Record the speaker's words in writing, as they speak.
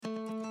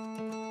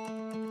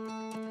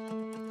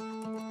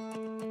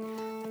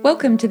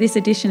Welcome to this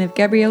edition of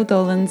Gabrielle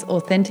Dolan's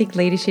Authentic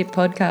Leadership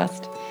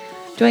Podcast.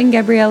 Join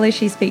Gabrielle as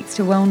she speaks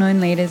to well-known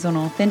leaders on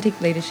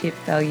authentic leadership,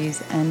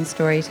 values and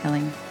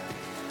storytelling.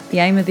 The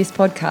aim of this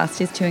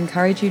podcast is to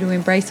encourage you to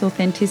embrace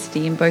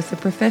authenticity in both the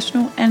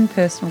professional and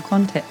personal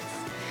contexts.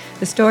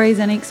 The stories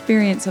and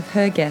experience of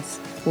her guests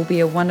will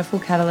be a wonderful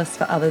catalyst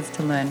for others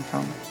to learn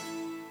from.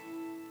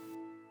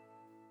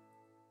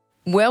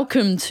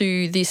 Welcome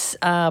to this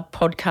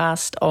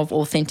podcast of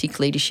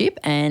Authentic Leadership,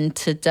 and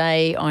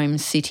today I'm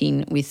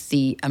sitting with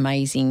the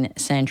amazing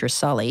Sandra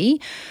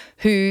Sully,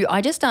 who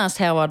I just asked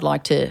how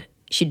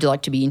she'd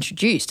like to be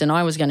introduced, and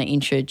I was going to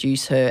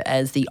introduce her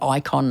as the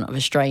icon of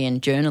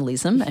Australian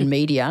journalism and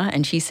media,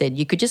 and she said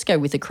you could just go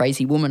with the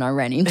crazy woman I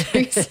ran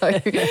into.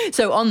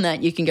 So on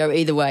that, you can go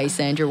either way.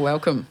 Sandra,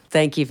 welcome.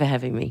 Thank you for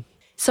having me.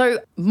 So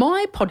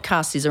my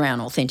podcast is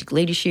around authentic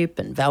leadership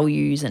and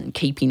values and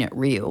keeping it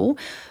real.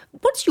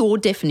 What's your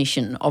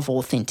definition of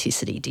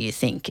authenticity, do you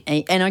think?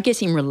 And I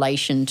guess in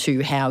relation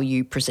to how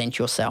you present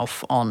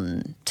yourself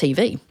on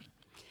TV.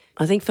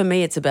 I think for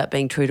me it's about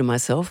being true to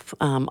myself.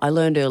 I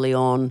learned early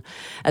on,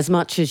 as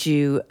much as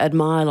you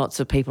admire lots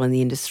of people in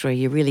the industry,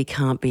 you really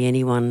can't be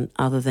anyone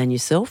other than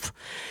yourself.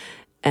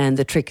 And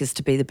the trick is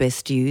to be the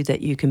best you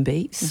that you can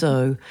be. Mm-hmm.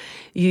 So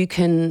you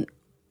can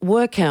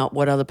work out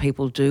what other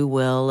people do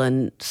well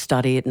and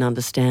study it and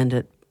understand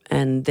it,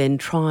 and then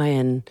try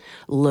and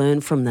learn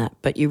from that.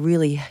 But you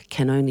really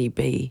can only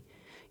be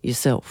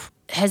yourself.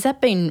 Has that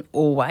been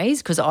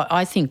always? Because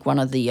I think one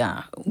of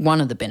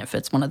the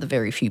benefits, one of the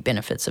very few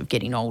benefits of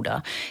getting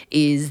older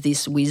is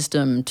this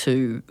wisdom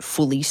to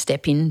fully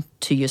step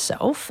into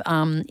yourself.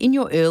 In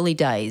your early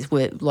days,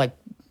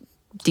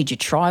 did you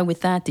try with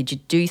that? Did you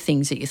do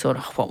things that you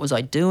thought, what was I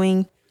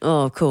doing?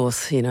 Oh, of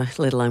course,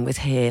 let alone with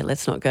hair.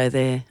 Let's not go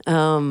there.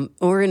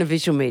 We're in a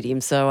visual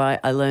medium, so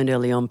I learned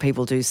early on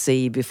people do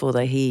see you before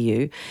they hear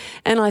you.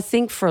 And I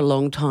think for a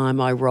long time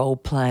I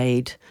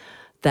role-played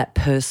that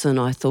person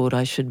I thought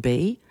I should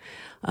be.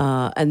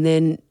 And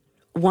then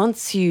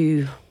once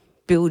you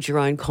build your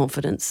own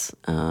confidence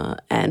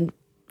and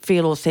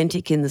feel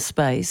authentic in the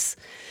space,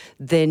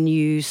 then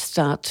you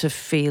start to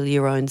feel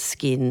your own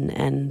skin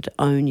and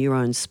own your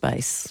own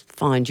space,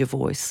 find your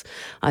voice.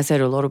 I say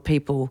to a lot of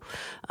people,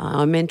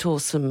 I mentor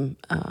some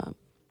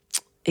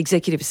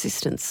executive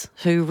assistants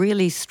who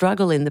really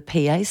struggle in the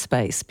PA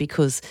space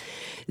because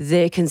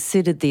they're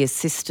considered the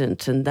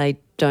assistant and they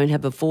don't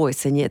have a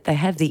voice, and yet they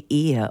have the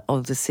ear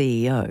of the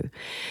CEO.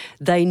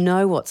 They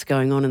know what's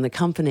going on in the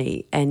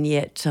company, and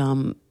yet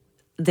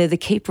they're the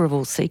keeper of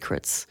all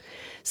secrets.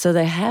 So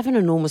they have an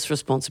enormous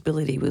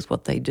responsibility with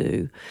what they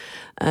do.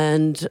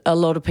 And a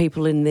lot of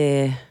people in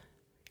their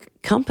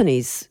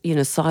companies,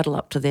 sidle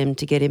up to them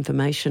to get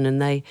information,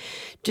 and they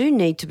do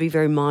need to be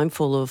very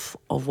mindful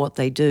of what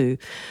they do.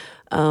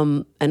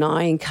 And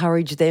I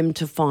encourage them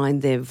to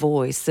find their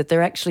voice, that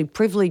they're actually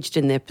privileged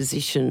in their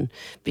position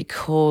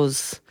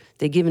because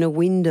they're given a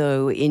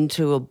window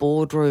into a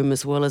boardroom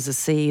as well as a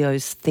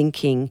CEO's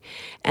thinking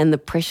and the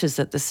pressures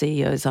that the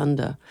CEO's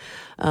under.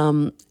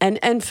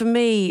 And for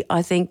me,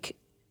 I think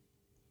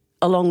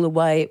along the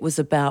way it was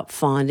about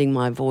finding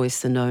my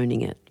voice and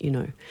owning it,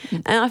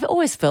 And I've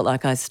always felt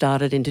like I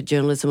started into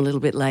journalism a little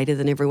bit later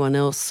than everyone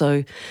else,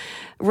 so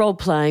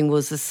role-playing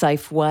was a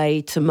safe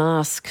way to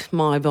mask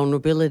my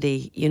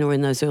vulnerability,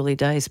 in those early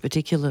days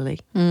particularly.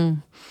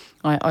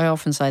 I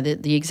often say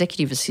that the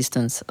executive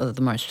assistants are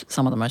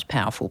some of the most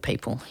powerful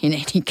people in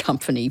any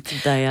company.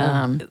 They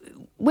are.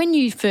 When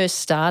you first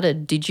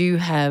started, did you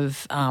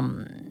have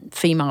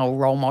female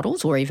role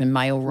models or even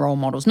male role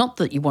models? Not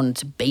that you wanted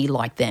to be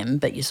like them,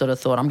 but you sort of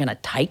thought, I'm going to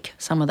take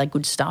some of that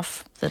good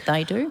stuff that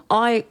they do?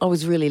 I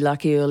was really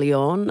lucky early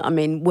on. I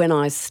mean, when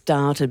I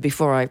started,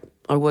 before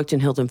I worked in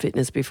health and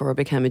fitness before I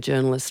became a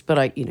journalist, but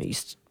I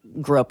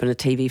grew up in a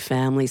TV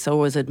family, so I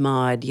always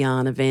admired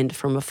Jana Wendt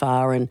from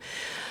afar. And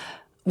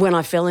when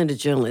I fell into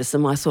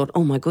journalism, I thought,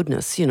 oh my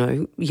goodness,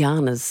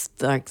 Jana's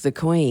like the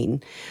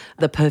queen,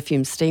 the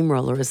perfume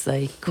steamroller as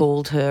they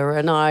called her,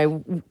 and I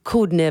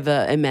could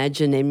never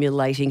imagine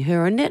emulating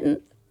her, and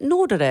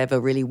nor did I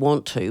ever really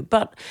want to.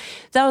 But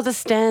they were the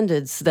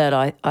standards that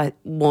I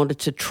wanted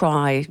to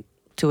try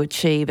to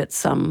achieve at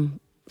some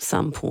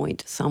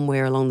point,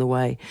 somewhere along the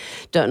way.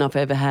 Don't know if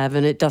I ever have,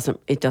 and it doesn't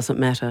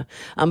matter.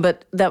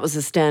 But that was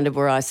a standard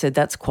where I said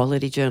that's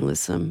quality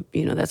journalism,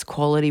 that's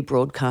quality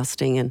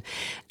broadcasting. And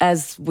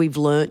as we've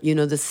learnt,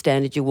 the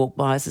standard you walk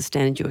by is the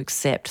standard you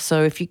accept.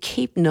 So if you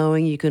keep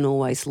knowing you can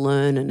always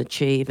learn and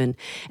achieve and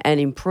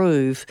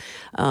improve,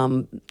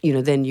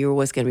 then you're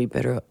always going to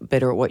be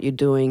better at what you're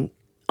doing.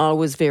 I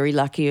was very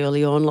lucky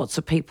early on. Lots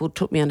of people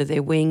took me under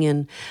their wing,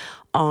 and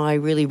I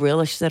really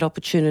relished that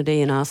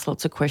opportunity and asked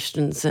lots of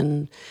questions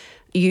and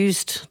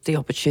used the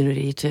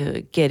opportunity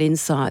to get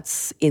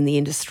insights in the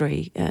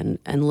industry and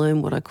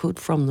learn what I could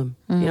from them.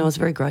 I was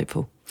very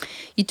grateful.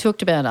 You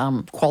talked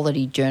about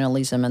quality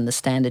journalism and the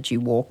standards you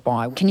walk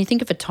by. Can you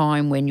think of a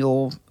time when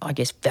your,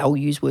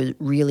 values were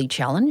really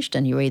challenged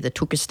and you either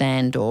took a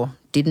stand or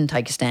didn't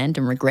take a stand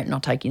and regret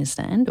not taking a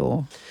stand?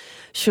 Or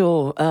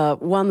Sure.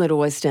 One that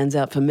always stands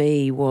out for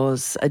me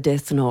was a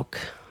death knock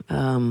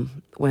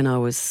when I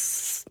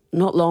was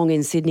not long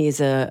in Sydney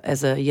as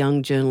a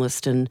young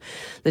journalist, and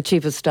the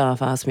chief of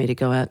staff asked me to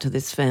go out to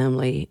this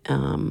family.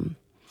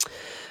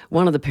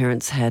 One of the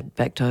parents had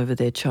backed over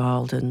their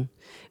child, and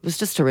it was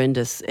just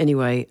horrendous.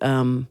 Anyway,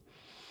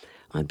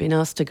 I'd been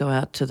asked to go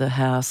out to the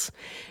house,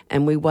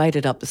 and we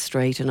waited up the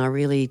street, and I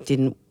really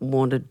didn't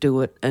want to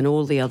do it, and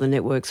all the other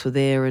networks were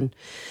there. And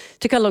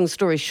to cut a long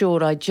story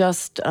short, I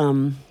just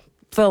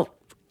felt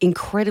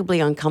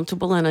incredibly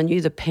uncomfortable, and I knew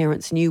the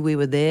parents knew we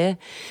were there,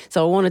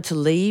 so I wanted to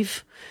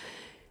leave.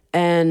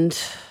 And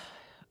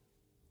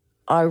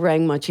I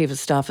rang my chief of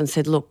staff and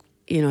said, look,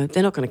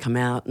 they're not going to come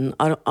out, and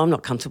I'm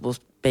not comfortable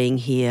being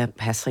here,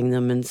 hassling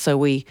them. And so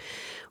we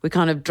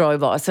kind of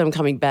drove off. I said, I'm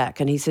coming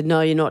back. And he said,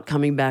 no, you're not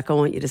coming back. I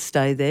want you to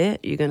stay there.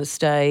 You're going to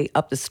stay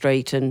up the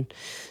street, and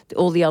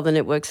all the other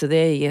networks are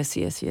there. Yes,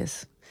 yes,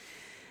 yes.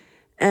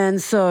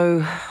 And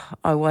so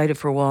I waited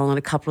for a while, and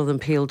a couple of them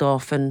peeled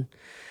off, and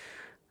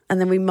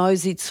then we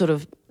moseyed sort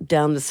of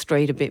down the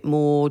street a bit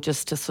more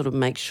just to sort of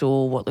make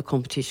sure what the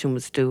competition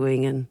was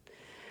doing. And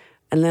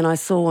then I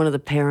saw one of the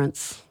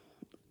parents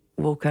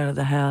walk out of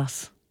the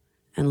house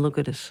and look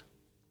at us,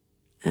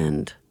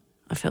 and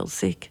I felt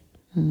sick.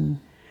 Mm.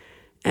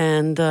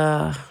 And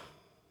I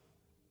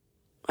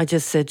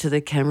just said to the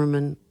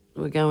cameraman,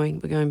 we're going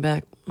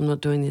back. I'm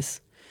not doing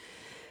this.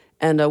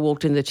 And I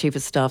walked in the chief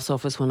of staff's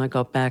office when I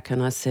got back,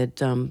 and I said,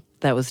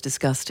 that was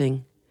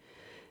disgusting.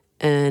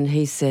 And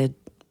he said,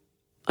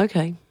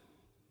 okay,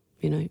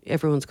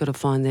 everyone's got to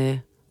find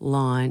their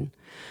line.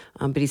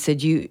 But he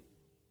said,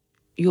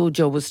 your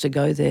job was to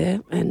go there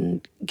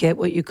and get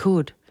what you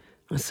could.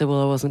 I said,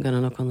 well, I wasn't going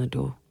to knock on the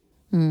door.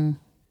 Mm.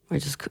 I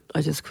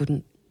just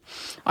couldn't.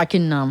 I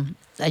can,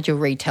 as you're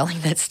retelling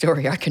that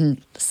story, I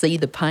can see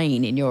the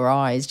pain in your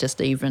eyes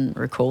just even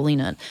recalling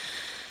it.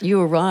 You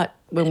were right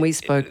when we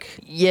spoke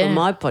on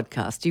my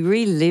podcast. You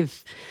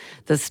relive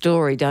the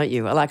story, don't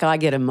you? Like, I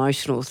get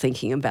emotional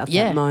thinking about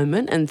that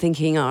moment and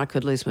thinking, I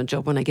could lose my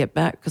job when I get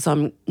back because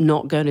I'm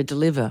not going to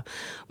deliver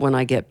when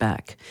I get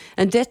back.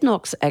 And death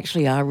knocks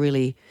actually are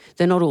really,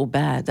 they're not all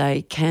bad.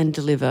 They can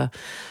deliver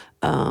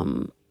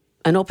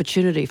an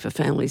opportunity for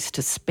families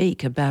to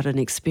speak about an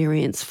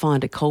experience,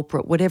 find a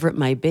culprit, whatever it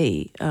may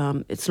be.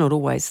 It's not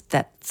always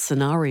that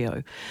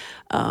scenario.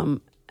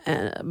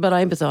 But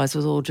I empathise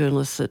with all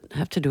journalists that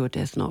have to do a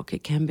death knock.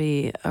 It can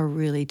be a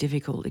really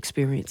difficult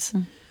experience.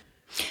 Mm.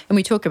 And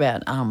we talk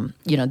about,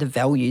 the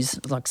values,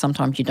 like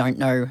sometimes you don't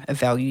know a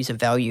value's a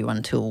value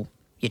until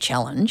you're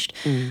challenged.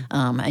 Mm.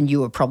 And you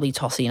were probably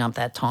tossing up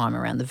that time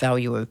around the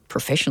value of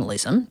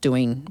professionalism,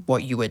 doing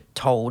what you were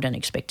told and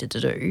expected to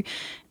do,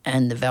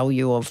 and the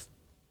value of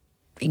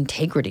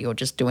integrity or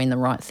just doing the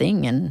right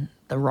thing, and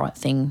the right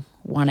thing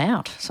won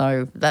out.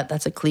 So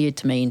that's a clear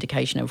to me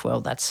indication of,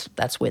 well, that's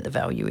where the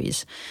value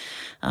is,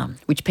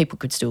 which people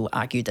could still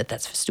argue that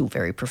that's still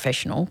very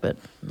professional, but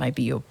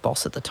maybe your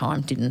boss at the time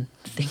didn't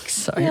think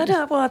so.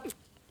 Yeah,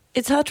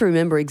 it's hard to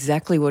remember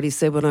exactly what he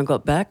said when I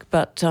got back,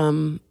 but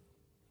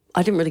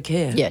I didn't really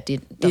care. Yeah, it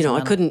did. I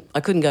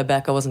couldn't go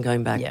back. I wasn't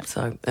going back,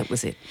 so that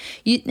was it.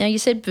 Now, you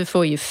said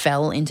before you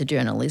fell into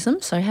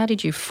journalism, so how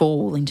did you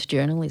fall into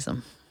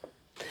journalism?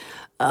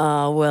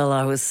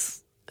 Well,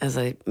 as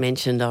I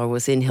mentioned, I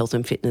was in health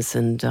and fitness,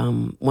 and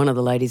one of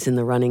the ladies in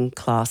the running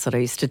class that I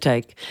used to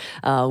take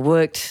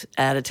worked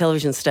at a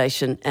television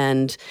station,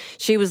 and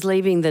she was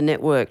leaving the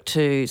network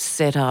to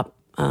set up,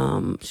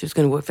 she was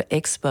going to work for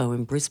Expo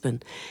in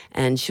Brisbane,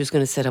 and she was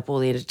going to set up all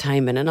the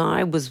entertainment, and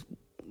I was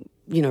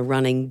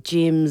running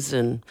gyms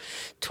and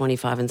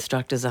 25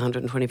 instructors,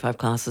 125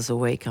 classes a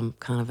week. I'm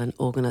kind of an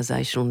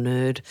organisational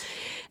nerd.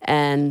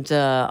 And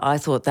I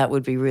thought that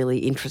would be really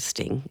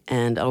interesting.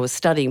 And I was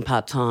studying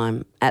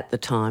part-time at the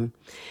time.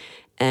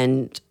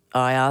 And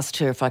I asked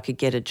her if I could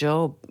get a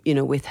job,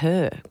 with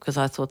her, because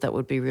I thought that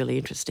would be really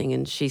interesting.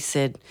 And she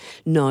said,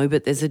 no,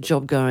 but there's a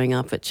job going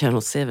up at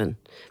Channel 7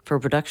 for a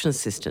production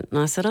assistant. And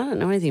I said, I don't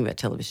know anything about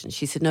television.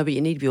 She said, no, but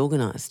you need to be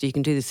organised. You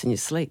can do this in your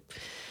sleep.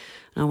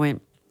 And I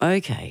went,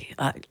 okay,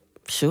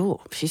 sure.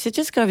 She said,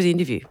 just go for the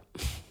interview.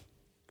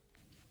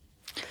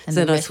 And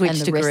so then I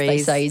switched degrees. And the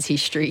rest, they say, is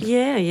history.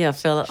 Yeah,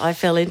 I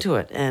fell into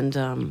it and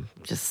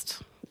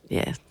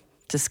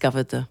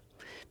discovered the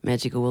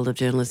magical world of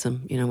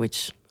journalism,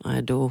 which I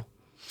adore.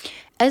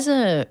 As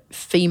a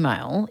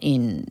female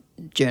in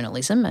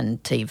journalism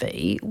and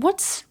TV,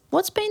 what's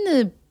been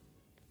the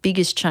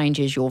biggest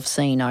changes you've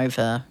seen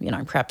over,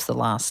 perhaps the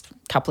last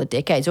couple of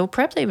decades, or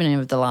perhaps even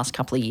over the last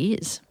couple of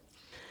years?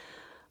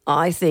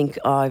 I think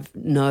I've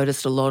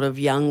noticed a lot of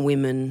young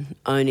women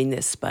owning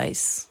their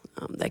space.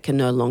 They can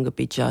no longer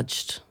be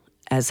judged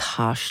as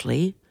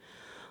harshly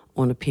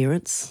on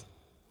appearance,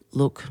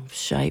 look,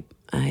 shape,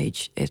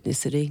 age,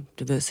 ethnicity,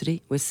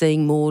 diversity. We're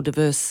seeing more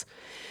diverse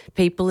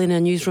people in our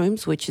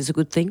newsrooms, which is a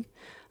good thing.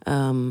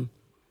 I'm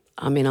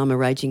a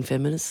raging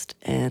feminist,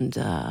 and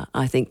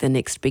I think the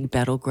next big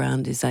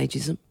battleground is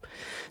ageism.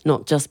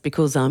 Not just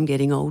because I'm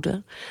getting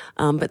older,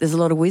 but there's a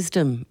lot of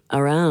wisdom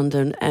around,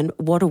 and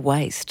what a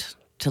waste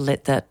to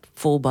let that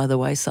fall by the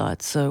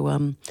wayside.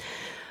 So,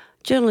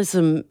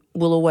 Journalism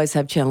will always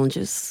have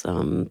challenges.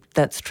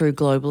 That's true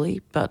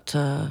globally, but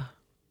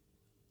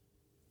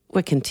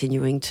we're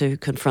continuing to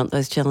confront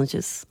those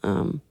challenges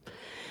and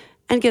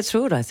get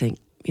through it, I think.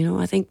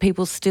 I think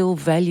people still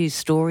value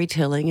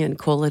storytelling and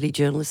quality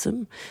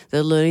journalism.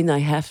 They're learning they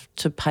have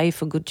to pay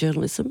for good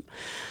journalism.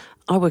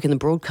 I work in the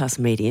broadcast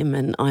medium,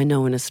 and I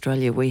know in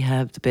Australia we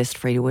have the best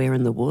free-to-air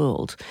in the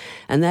world,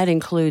 and that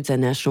includes our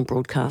national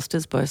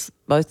broadcasters,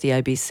 both the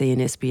ABC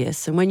and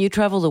SBS. And when you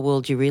travel the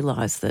world, you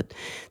realise that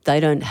they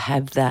don't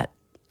have that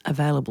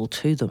available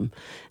to them,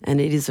 and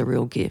it is a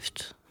real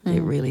gift.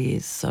 It really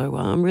is. So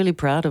I'm really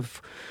proud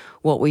of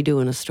what we do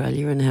in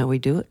Australia and how we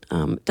do it.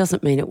 It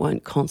doesn't mean it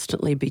won't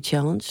constantly be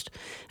challenged,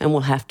 and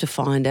we'll have to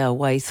find our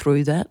way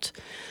through that.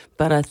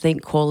 But I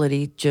think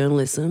quality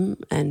journalism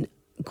and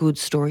good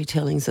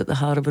storytelling's at the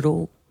heart of it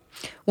all.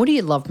 What do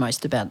you love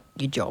most about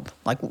your job?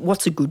 Like,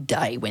 what's a good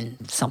day when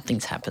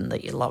something's happened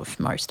that you love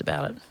most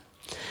about it?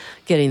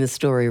 Getting the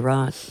story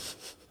right,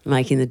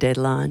 making the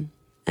deadline.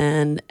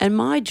 And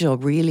my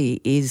job really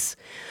is,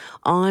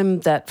 I'm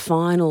that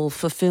final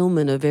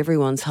fulfilment of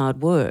everyone's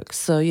hard work.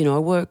 So,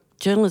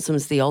 journalism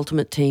is the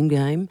ultimate team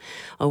game.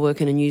 I work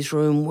in a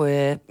newsroom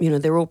where,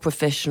 they're all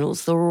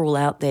professionals. They're all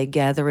out there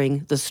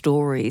gathering the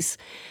stories.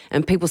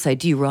 And people say,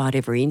 do you write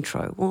every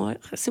intro? Well,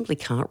 I simply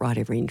can't write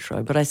every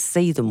intro, but I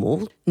see them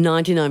all.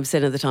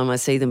 99% of the time I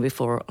see them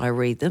before I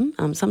read them.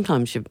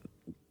 Sometimes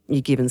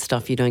you're given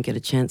stuff you don't get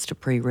a chance to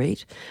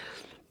pre-read.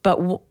 But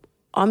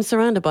I'm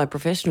surrounded by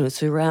professionals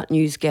who are out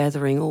news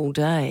gathering all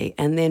day,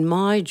 and then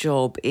my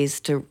job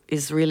is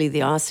really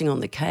the icing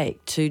on the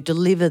cake to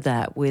deliver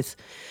that with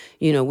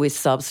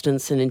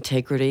substance and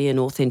integrity and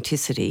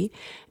authenticity,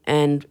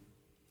 and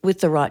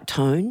with the right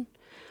tone,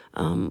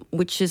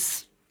 which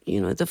is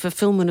the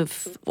fulfilment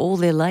of all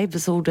their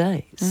labours all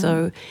day.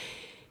 So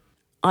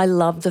I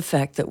love the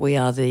fact that we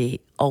are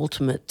the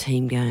ultimate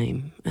team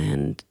game,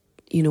 and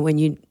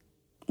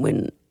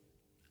when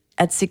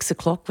at 6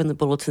 o'clock when the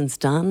bulletin's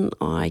done,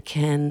 I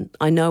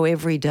know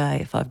every day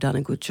if I've done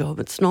a good job.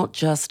 It's not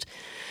just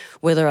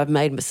whether I've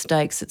made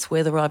mistakes, it's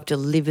whether I've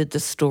delivered the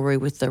story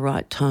with the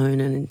right tone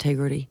and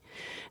integrity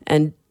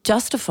and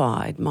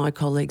justified my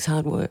colleagues'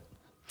 hard work.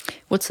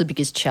 What's the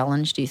biggest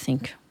challenge, do you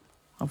think,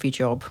 of your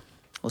job,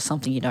 or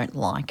something you don't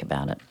like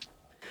about it?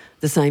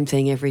 The same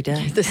thing every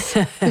day.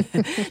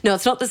 No,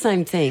 it's not the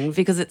same thing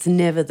because it's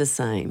never the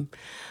same.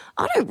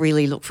 I don't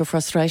really look for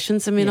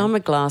frustrations. I'm a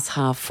glass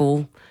half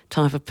full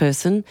type of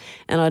person,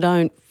 and I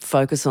don't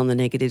focus on the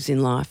negatives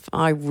in life.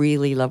 I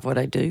really love what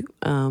I do.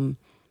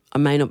 I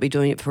may not be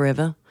doing it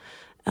forever.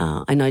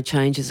 I know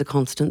change is a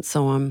constant,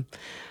 so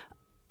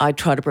I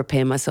try to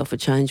prepare myself for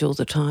change all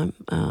the time.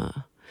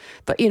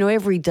 But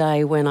every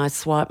day when I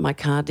swipe my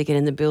card to get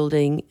in the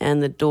building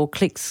and the door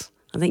clicks,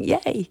 I think,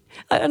 yay,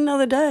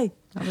 another day.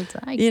 Another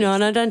day.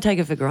 And I don't take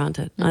it for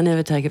granted. I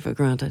never take it for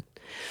granted.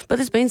 But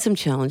there's been some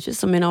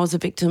challenges. I was a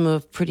victim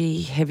of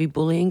pretty heavy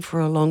bullying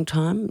for a long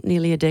time,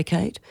 nearly a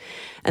decade,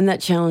 and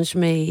that challenged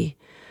me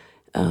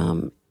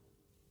in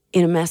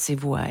a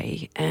massive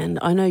way. And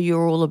I know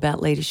you're all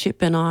about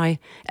leadership, and I,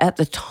 at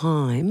the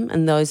time,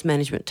 and those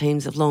management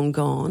teams have long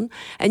gone,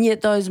 and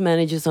yet those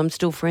managers I'm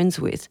still friends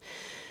with.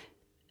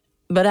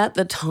 But at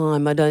the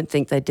time, I don't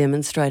think they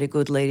demonstrated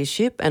good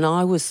leadership, and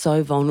I was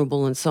so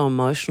vulnerable and so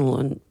emotional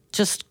and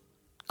just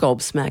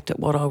gobsmacked at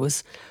what I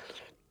was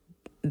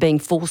being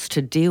forced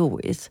to deal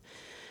with,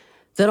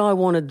 that I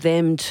wanted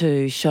them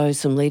to show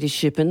some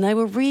leadership. And they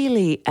were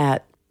really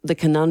at the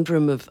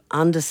conundrum of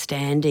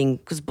understanding,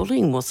 because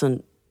bullying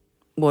wasn't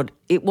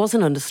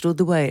understood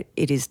the way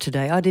it is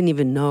today. I didn't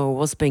even know I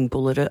was being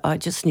bullied. I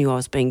just knew I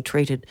was being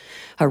treated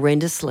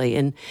horrendously.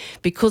 And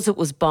because it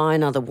was by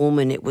another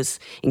woman, it was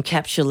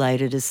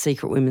encapsulated as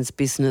secret women's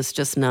business,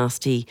 just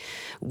nasty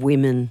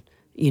women,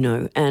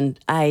 and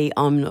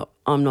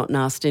I'm not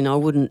nasty, and I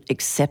wouldn't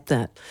accept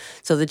that.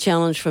 So the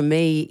challenge for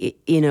me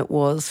in it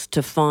was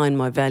to find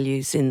my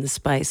values in the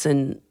space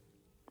and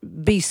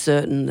be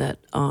certain that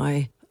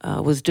I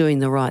was doing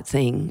the right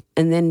thing,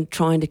 and then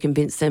trying to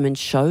convince them and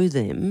show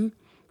them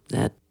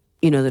that,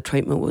 the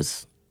treatment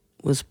was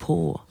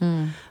poor.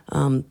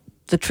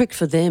 The trick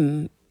for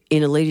them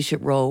in a leadership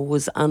role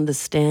was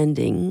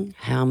understanding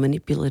how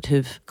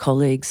manipulative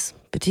colleagues,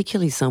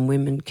 particularly some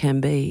women,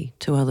 can be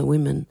to other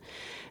women.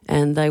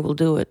 And they will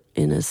do it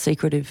in a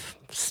secretive,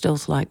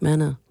 stealth-like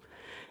manner.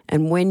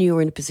 And when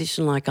you're in a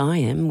position like I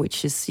am,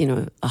 which is,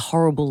 a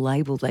horrible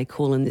label they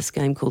call in this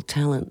game called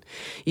talent,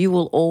 you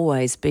will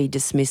always be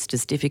dismissed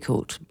as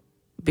difficult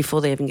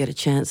before they even get a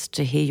chance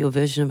to hear your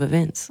version of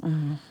events.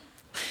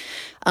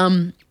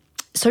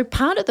 So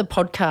part of the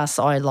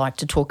podcast, I like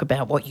to talk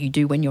about what you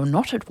do when you're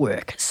not at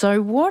work.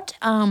 So what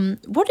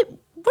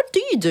do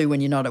you do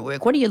when you're not at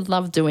work? What do you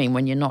love doing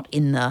when you're not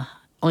in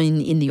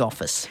the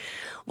office?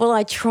 Well,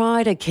 I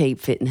try to keep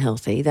fit and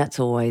healthy. That's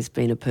always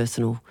been a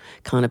personal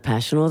kind of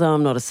passion, although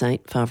I'm not a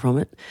saint, far from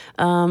it.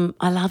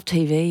 I love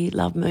TV,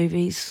 love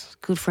movies,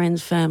 good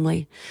friends,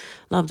 family,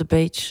 love the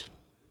beach,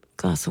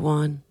 glass of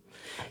wine,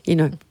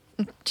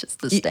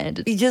 Just the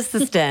standard. Just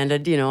the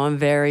standard, I'm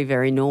very,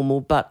 very normal.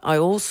 But I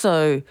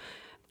also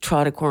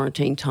try to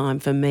quarantine time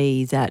for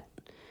me that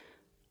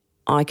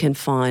I can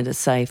find a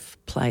safe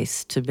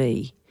place to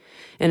be.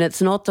 And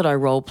it's not that I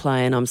role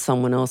play and I'm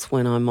someone else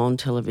when I'm on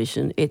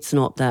television. It's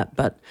not that,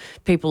 but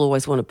people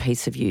always want a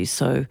piece of you.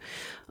 So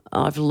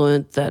I've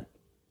learnt that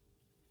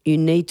you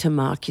need to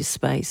mark your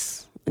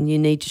space and you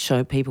need to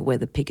show people where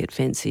the picket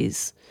fence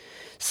is.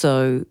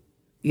 So,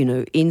 you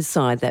know,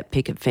 inside that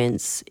picket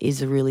fence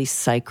is a really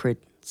sacred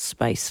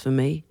space for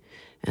me,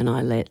 and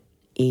I let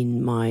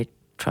in my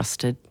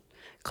trusted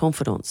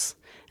confidants.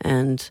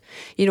 And,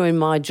 you know, in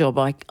my job,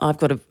 I've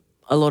got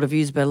a lot of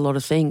views about a lot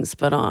of things,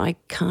 but I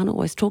can't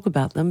always talk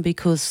about them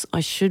because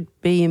I should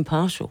be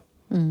impartial.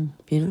 You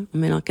know, I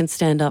mean, I can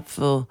stand up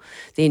for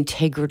the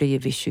integrity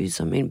of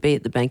issues. I mean, be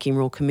it the Banking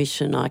Royal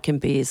Commission, I can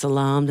be as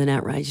alarmed and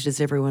outraged as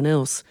everyone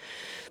else.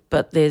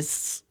 But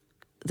there's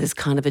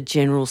kind of a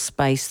general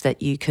space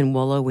that you can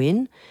wallow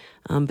in,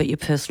 but your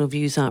personal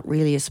views aren't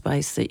really a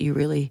space that you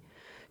really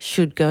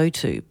should go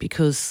to,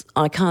 because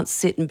I can't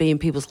sit and be in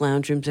people's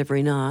lounge rooms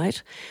every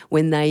night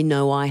when they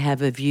know I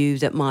have a view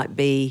that might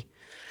be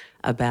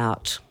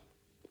about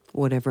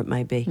whatever it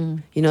may be.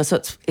 You know, so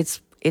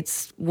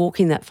it's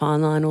walking that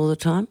fine line all the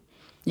time.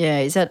 Yeah,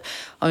 is that,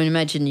 I mean,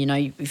 imagine, you know,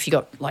 if you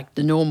got like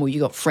the normal, you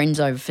got friends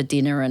over for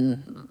dinner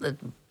and the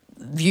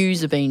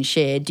views are being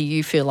shared, do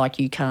you feel like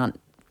you can't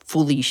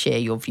fully share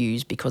your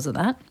views because of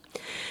that?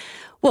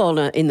 Well,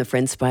 no, in the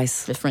friend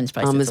space. The friend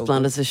space. I'm as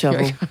blunt as a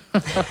shovel.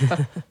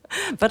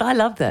 But I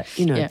love that,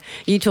 you know. Yeah.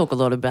 You talk a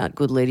lot about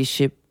good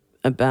leadership,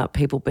 about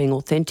people being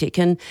authentic.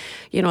 And,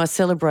 you know, I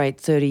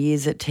celebrate 30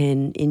 years at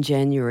 10 in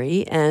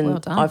January. And Well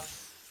done.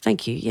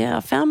 Thank you. Yeah,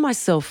 I found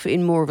myself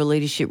in more of a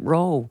leadership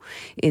role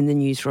in the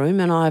newsroom,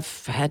 and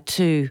I've had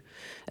to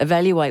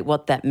evaluate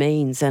what that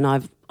means. And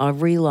I've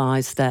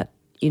realised that,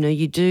 you know,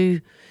 you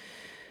do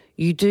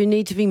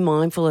need to be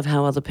mindful of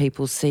how other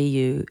people see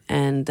you,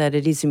 and that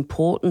it is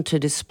important to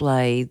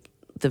display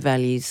the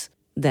values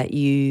that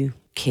you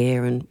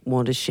care and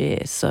want to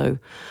share. So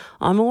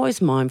I'm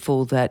always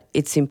mindful that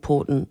it's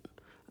important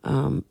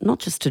not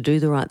just to do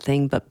the right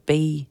thing, but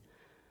be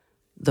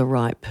the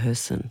right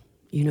person.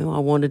 You know, I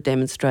want to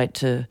demonstrate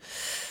to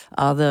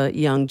other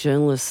young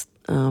journalists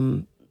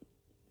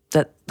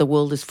that the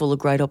world is full of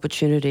great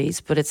opportunities,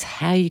 but it's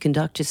how you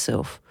conduct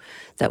yourself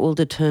that will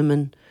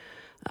determine,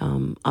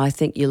 I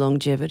think, your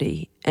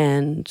longevity.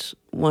 And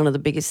one of the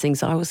biggest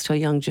things I always tell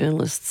young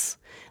journalists,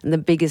 and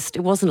it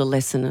wasn't a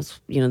lesson, it's,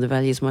 you know, the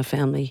values my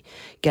family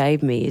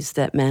gave me, is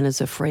that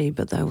manners are free,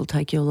 but they will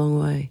take you a long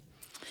way.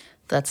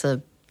 That's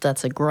a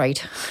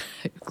great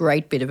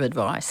bit of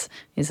advice,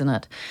 isn't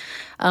it?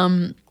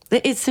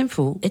 It's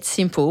simple. It's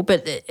simple,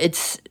 but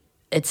it's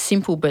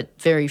simple,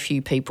 but very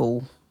few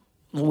people,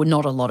 well,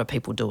 not a lot of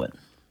people do it.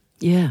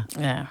 Yeah.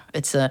 Yeah.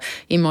 It's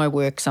in my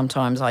work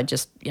sometimes I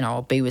just, you know,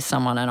 I'll be with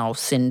someone and I'll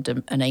send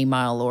an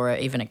email or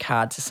even a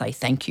card to say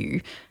thank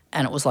you.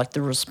 And it was like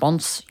the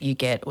response you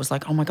get was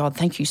like, oh, my God,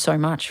 thank you so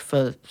much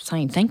for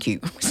saying thank you.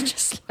 It was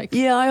just like...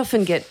 Yeah, I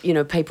often get, you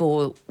know,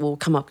 people will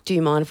come up, do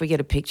you mind if we get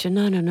a picture?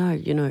 No,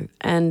 you know,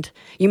 and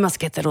you must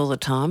get that all the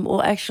time.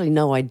 Or actually,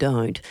 no, I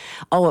don't.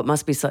 Oh, it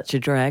must be such a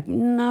drag.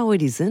 No,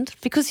 it isn't.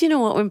 Because you know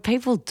what, when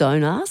people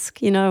don't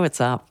ask, you know, it's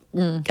up.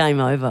 Game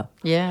over.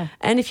 Yeah.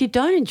 And if you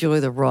don't enjoy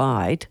the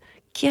ride,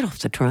 get off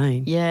the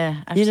train.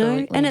 Yeah, absolutely.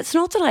 You know, and it's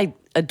not that I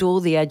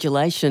adore the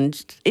adulation.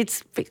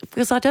 It's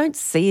because I don't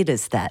see it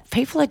as that.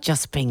 People are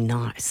just being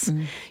nice,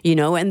 you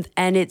know, and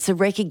it's a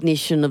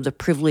recognition of the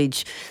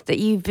privilege that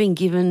you've been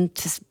given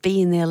to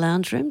be in their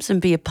lounge rooms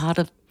and be a part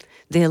of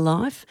their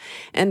life.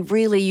 And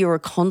really you're a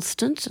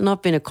constant, and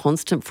I've been a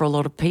constant for a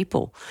lot of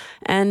people.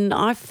 And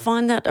I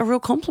find that a real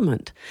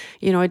compliment.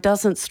 You know, it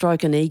doesn't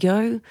stroke an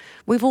ego.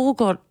 We've all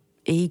got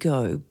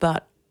ego,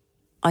 but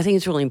I think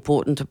it's really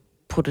important to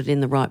put it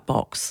in the right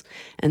box.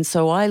 And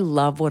so I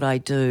love what I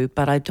do,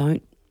 but I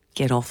don't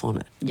get off on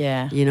it.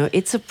 Yeah. You know,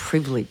 it's a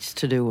privilege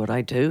to do what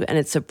I do, and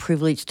it's a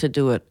privilege to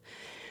do it.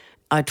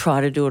 I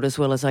try to do it as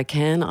well as I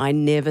can. I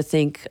never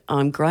think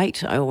I'm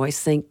great. I always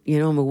think, you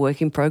know, I'm a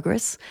work in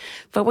progress.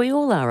 But we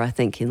all are, I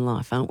think, in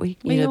life, aren't we?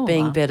 We you know, all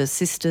being are. better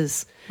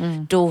sisters,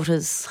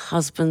 daughters,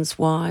 husbands,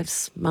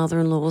 wives,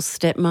 mother-in-laws,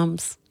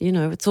 stepmums. You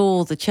know, it's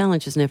all, the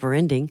challenge is never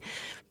ending.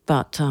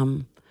 But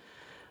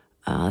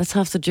that's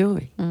half the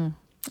joy.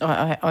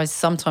 I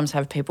sometimes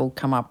have people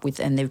come up with,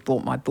 and they've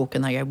bought my book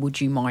and they go,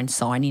 would you mind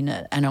signing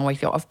it? And I always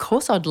go, of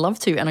course I'd love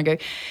to. And I go,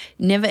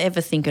 never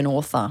ever think an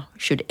author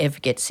should ever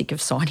get sick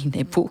of signing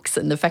their books.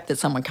 And the fact that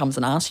someone comes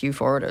and asks you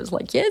for it, I was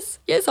like, yes,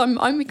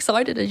 I'm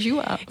excited as you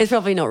are. It's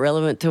probably not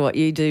relevant to what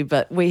you do,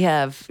 but we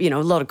have, you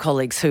know, a lot of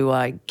colleagues who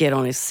I get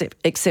on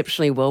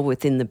exceptionally well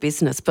within the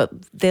business, but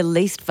their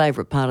least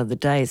favourite part of the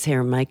day is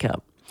hair and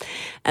makeup.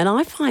 And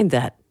I find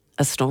that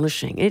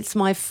astonishing. It's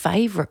my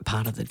favourite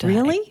part of the day.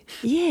 Really?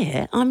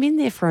 Yeah. I'm in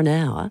there for an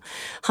hour,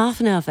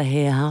 half an hour for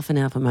hair, half an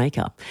hour for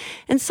makeup.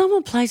 And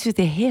someone plays with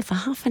their hair for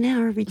half an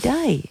hour every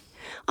day.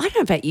 I don't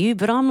know about you,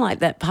 but I'm like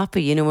that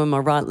puppy, you know, when my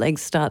right leg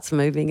starts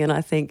moving and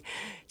I think,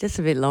 just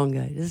a bit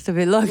longer, just a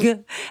bit longer.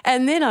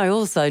 And then I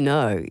also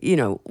know, you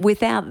know,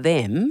 without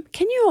them,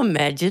 can you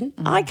imagine?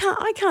 I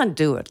can't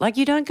do it. Like,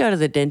 you don't go to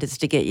the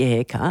dentist to get your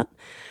hair cut.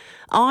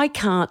 I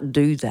can't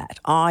do that.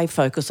 I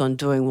focus on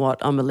doing what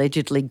I'm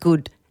allegedly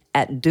good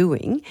at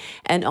doing,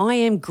 and I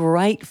am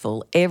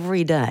grateful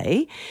every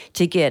day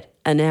to get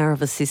an hour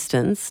of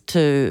assistance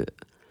to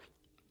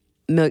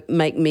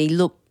make me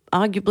look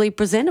arguably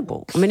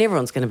presentable. I mean,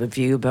 everyone's going to have a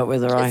view about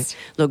whether I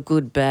look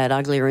good, bad,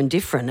 ugly or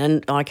indifferent,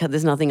 and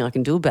there's nothing I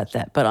can do about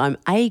that. But I'm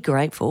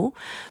grateful.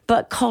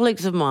 But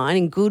colleagues of mine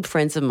and good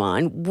friends of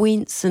mine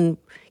wince and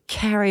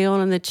carry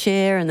on in the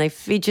chair and they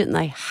fidget and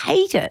they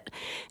hate it.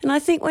 And I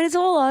think when it's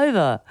all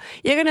over,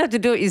 you're going to have to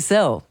do it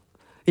yourself,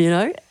 you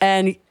know,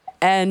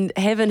 and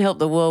heaven help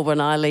the world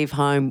when I leave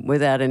home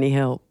without any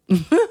help.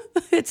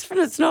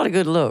 It's not a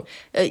good look.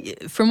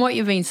 From what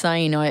you've been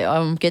saying,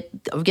 I get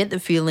the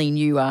feeling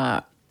you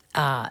are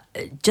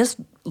just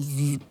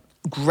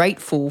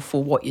grateful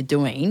for what you're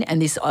doing,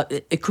 and this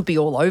it could be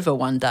all over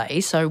one day.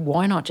 So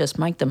why not just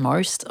make the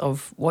most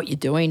of what you're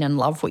doing and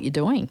love what you're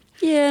doing?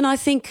 Yeah, and I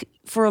think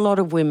for a lot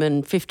of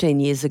women 15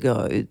 years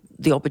ago,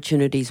 the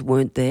opportunities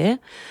weren't there.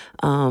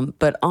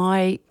 But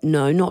I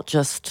know, not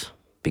just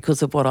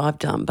because of what I've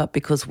done, but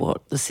because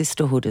what the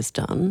sisterhood has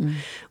done,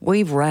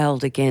 we've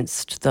railed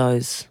against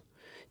those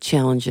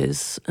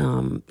challenges,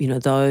 you know,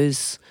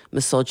 those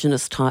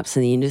misogynist types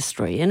in the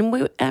industry.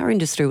 And our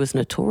industry was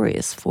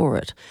notorious for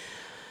it.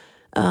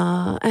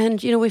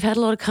 And, you know, we've had a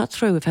lot of cut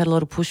through, we've had a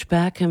lot of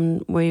pushback,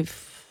 and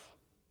we've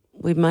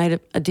made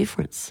a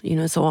difference, you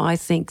know. So I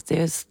think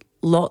there's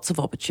lots of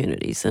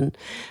opportunities, and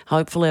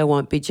hopefully I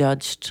won't be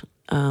judged.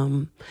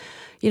 You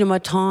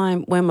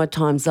know, when my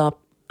time's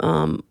up,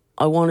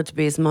 I want it to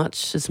be as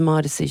much as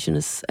my decision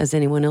as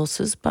anyone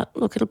else's, but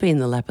look, it'll be in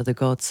the lap of the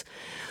gods.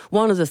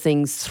 One of the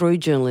things through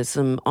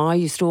journalism I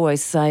used to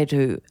always say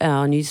to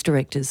our news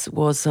directors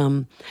was,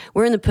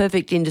 we're in the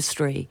perfect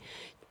industry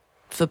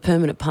for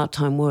permanent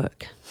part-time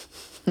work.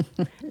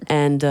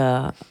 and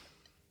I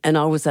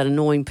was that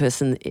annoying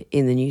person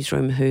in the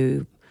newsroom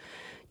who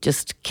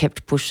just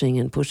kept pushing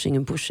and pushing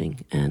and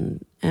pushing,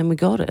 and we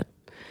got it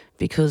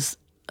because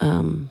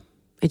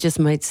it just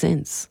made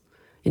sense.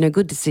 You know,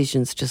 good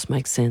decisions just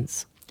make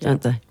sense,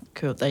 don't they?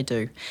 Cool, they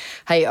do.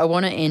 Hey, I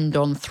want to end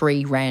on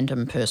 3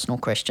 random personal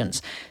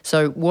questions.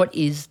 So what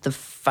is the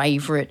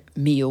favourite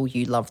meal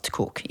you love to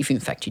cook, if in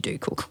fact you do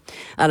cook?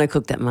 I don't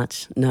cook that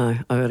much. No,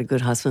 I've got a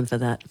good husband for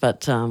that.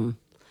 But, I'm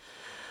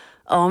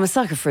a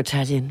sucker for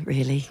Italian,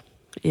 really.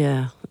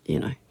 Yeah, you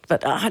know.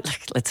 But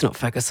let's not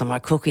focus on my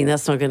cooking.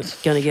 That's not going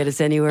to get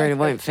us anywhere, and it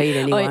won't feed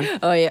anyone.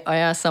 I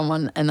asked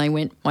someone and they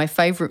went, my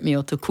favourite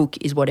meal to cook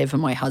is whatever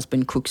my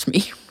husband cooks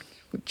me.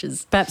 Which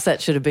is perhaps that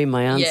should have been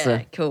my answer.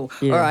 Yeah, cool.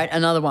 Yeah. All right,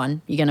 another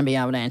one. You're going to be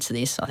able to answer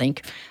this, I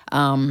think.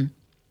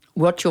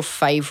 What's your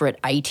favourite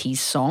 80s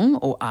song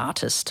or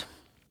artist?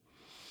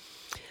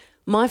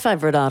 My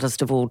favourite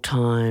artist of all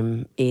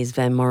time is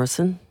Van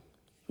Morrison.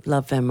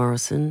 Love Van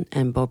Morrison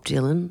and Bob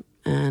Dylan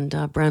and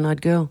Brown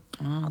Eyed Girl.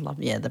 Oh, I love,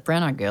 the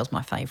Brown Eyed Girl's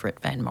my favourite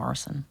Van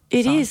Morrison.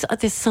 It is.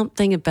 There's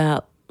something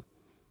about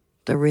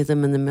the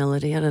rhythm and the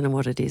melody. I don't know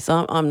what it is.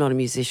 I'm not a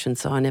musician,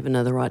 so I never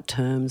know the right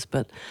terms,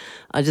 but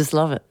I just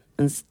love it.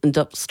 And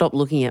stop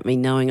looking at me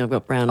knowing I've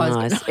got brown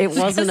eyes. It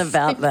wasn't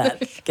about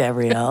that,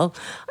 Gabrielle.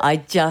 I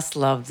just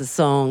love the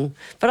song.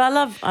 But I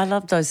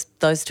love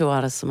those 2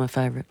 artists are my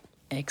favourite.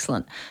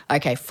 Excellent.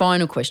 Okay,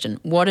 final question.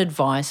 What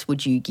advice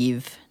would you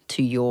give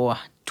to your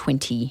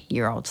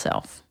 20-year-old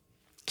self?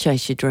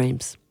 Chase your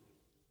dreams.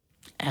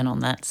 And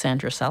on that,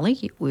 Sandra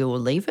Sully, we will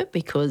leave it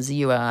because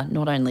you are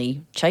not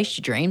only chased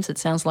your dreams, it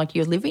sounds like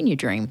you're living your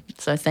dream.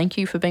 So thank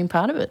you for being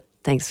part of it.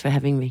 Thanks for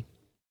having me.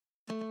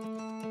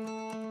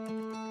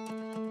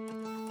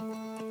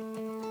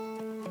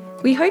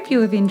 We hope you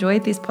have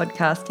enjoyed this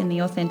podcast in the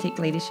Authentic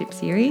Leadership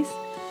series.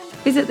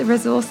 Visit the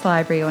resource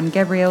library on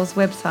Gabrielle's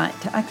website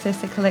to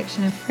access a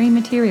collection of free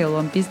material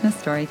on business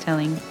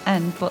storytelling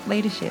and thought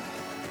leadership.